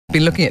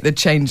been looking at the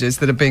changes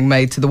that are being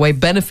made to the way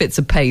benefits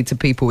are paid to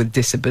people with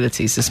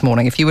disabilities this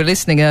morning. If you were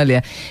listening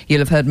earlier, you'll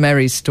have heard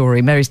Mary's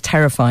story. Mary's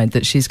terrified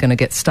that she's going to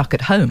get stuck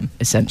at home,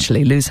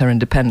 essentially, lose her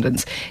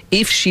independence,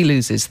 if she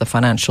loses the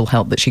financial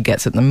help that she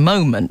gets at the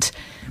moment,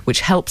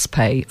 which helps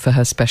pay for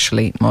her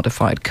specially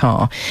modified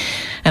car.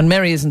 And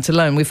Mary isn't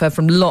alone. We've heard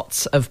from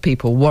lots of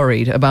people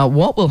worried about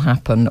what will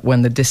happen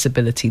when the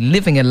disability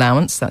living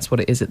allowance, that's what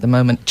it is at the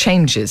moment,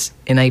 changes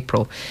in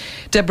April.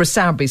 Deborah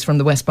Sowerby is from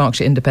the West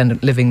Berkshire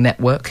Independent Living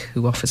Network,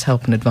 who offers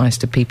help and advice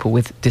to people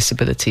with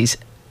disabilities.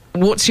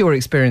 What's your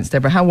experience,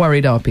 Deborah? How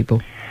worried are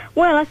people?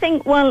 Well, I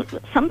think,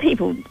 some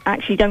people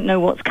actually don't know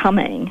what's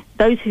coming.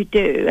 Those who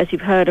do, as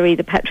you've heard, are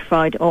either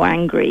petrified or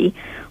angry,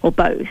 or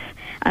both.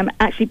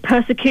 Actually,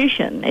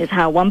 persecution is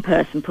how one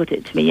person put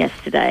it to me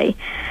yesterday.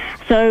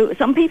 So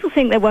some people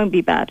think they won't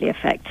be badly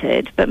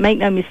affected, but make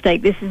no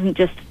mistake, this isn't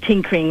just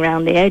tinkering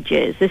around the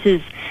edges. This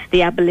is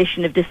the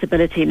abolition of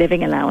disability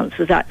living allowance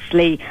was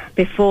actually,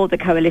 before the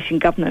coalition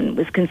government,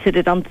 was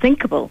considered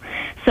unthinkable.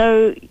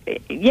 So,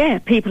 yeah,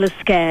 people are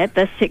scared,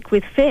 they're sick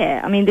with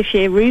fear. I mean, the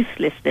sheer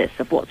ruthlessness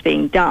of what's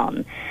being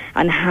done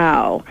and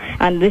how,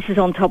 and this is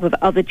on top of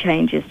other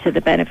changes to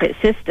the benefit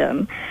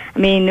system. I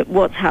mean,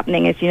 what's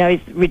happening, as you know, is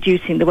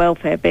reducing the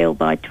welfare bill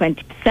by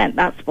 20%.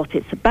 That's what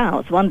it's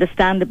about. So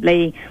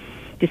understandably,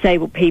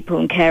 disabled people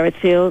and carers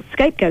feel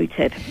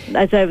scapegoated,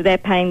 as though they're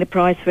paying the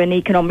price for an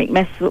economic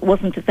mess that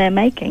wasn't of their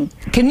making.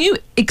 Can you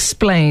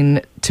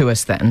explain to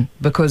us then,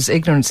 because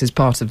ignorance is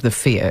part of the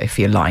fear, if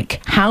you like,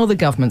 how the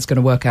government's going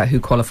to work out who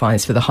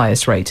qualifies for the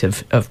highest rate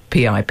of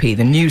PIP,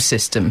 the new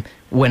system,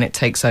 when it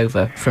takes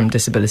over from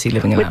disability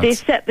living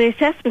allowance? The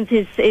assessment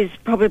is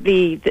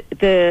probably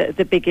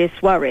the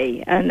biggest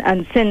worry,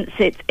 and since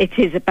it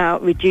is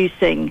about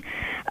reducing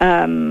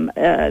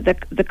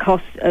the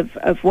cost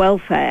of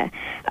welfare,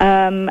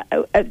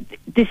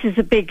 this is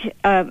a big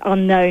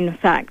unknown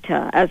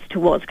factor as to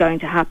what's going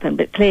to happen.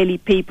 But clearly,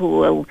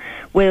 people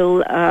will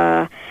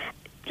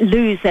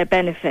lose their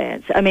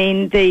benefits. I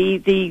mean,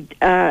 the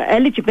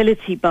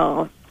eligibility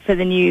bar for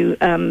the new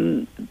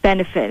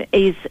benefit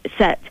is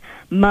set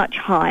much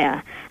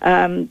higher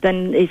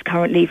than is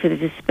currently for the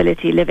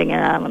disability living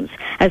allowance.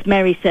 As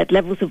Mary said,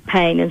 levels of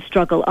pain and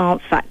struggle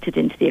aren't factored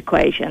into the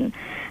equation.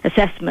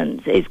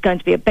 Assessment is going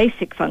to be a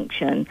basic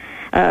function,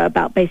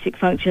 about basic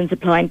functions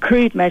applying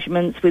crude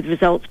measurements with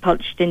results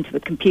punched into a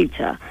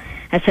computer.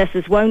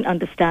 Assessors won't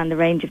understand the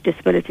range of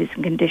disabilities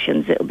and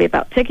conditions. It'll be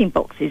about ticking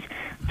boxes,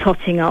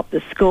 totting up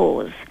the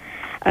scores.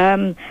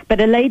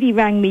 But a lady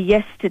rang me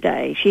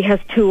yesterday. She has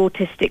 2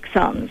 autistic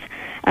sons,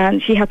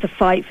 and she had to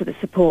fight for the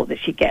support that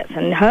she gets.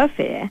 And her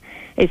fear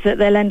is that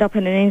they'll end up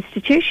in an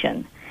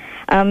institution.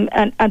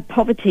 And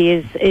poverty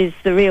is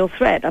the real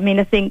threat. I mean,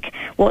 I think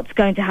what's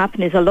going to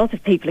happen is a lot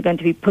of people are going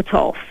to be put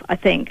off, I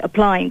think,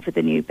 applying for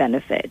the new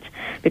benefit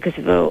because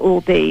of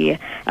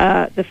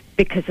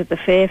because of the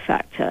fear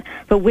factor.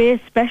 But we're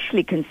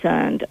especially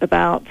concerned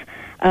about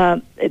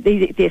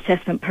the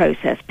assessment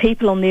process.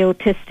 People on the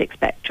autistic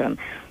spectrum,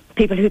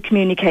 people who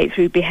communicate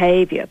through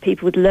behaviour,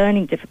 people with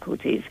learning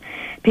difficulties,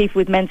 people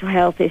with mental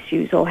health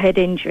issues or head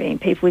injury, and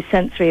people with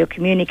sensory or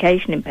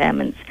communication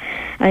impairments.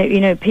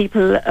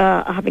 People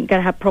are going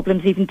to have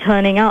problems even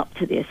turning up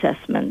to the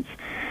assessments.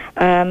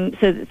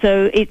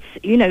 So it's,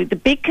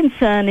 the big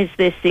concern is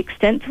the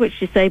extent to which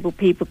disabled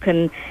people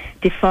can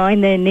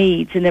define their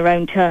needs in their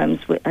own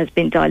terms has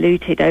been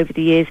diluted over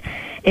the years.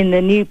 In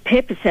the new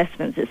PIP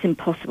assessments, it's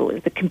impossible.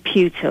 The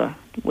computer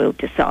will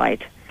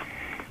decide.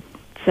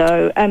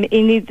 So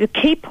the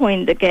key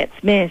point that gets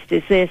missed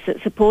is this,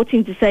 that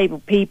supporting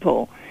disabled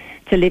people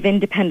to live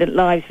independent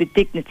lives with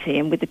dignity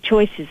and with the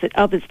choices that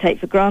others take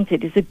for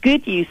granted is a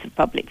good use of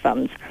public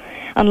funds.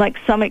 Unlike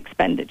some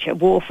expenditure,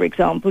 war, for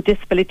example,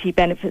 disability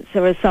benefits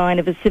are a sign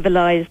of a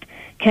civilised,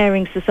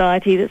 caring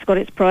society that's got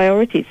its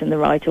priorities in the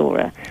right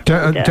order.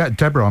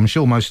 Deborah, I'm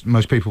sure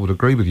most people would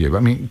agree with you.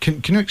 I mean,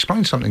 can you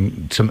explain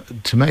something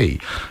to me?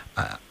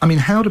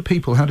 How do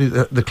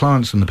the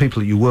clients and the people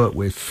that you work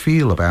with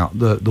feel about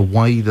the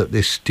way that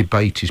this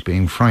debate is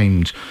being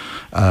framed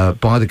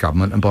by the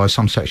government and by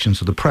some sections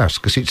of the press?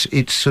 Because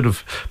it's sort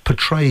of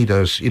portrayed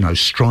as,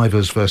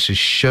 strivers versus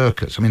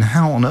shirkers. I mean,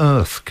 how on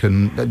earth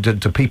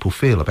do people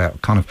feel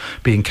about kind of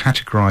being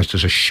categorised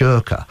as a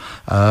shirker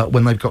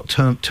when they've got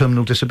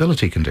terminal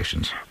disability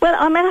conditions? Well,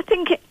 I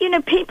think,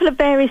 people are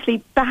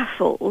variously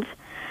baffled,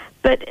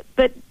 but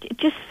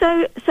just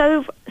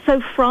so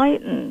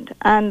frightened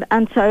and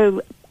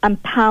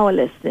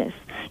powerlessness.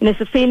 It's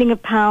a feeling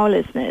of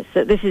powerlessness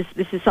that this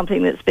is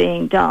something that's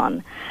being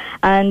done,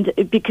 and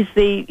because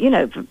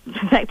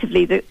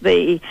effectively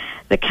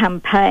the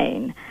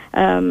campaign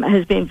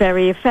has been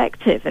very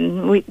effective,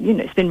 and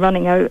it's been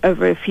running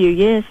over a few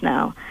years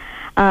now,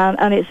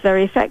 and it's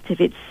very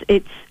effective.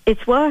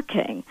 It's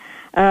working.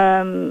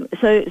 So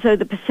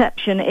the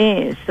perception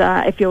is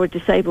that if you're a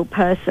disabled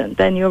person,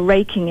 then you're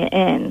raking it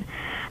in.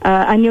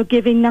 And you're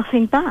giving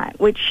nothing back,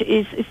 which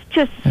is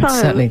just so...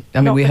 Certainly.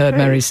 We heard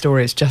Mary's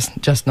story. It's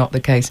just not the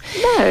case.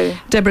 No.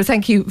 Deborah,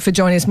 thank you for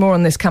joining us. More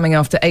on this coming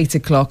after 8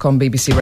 o'clock on BBC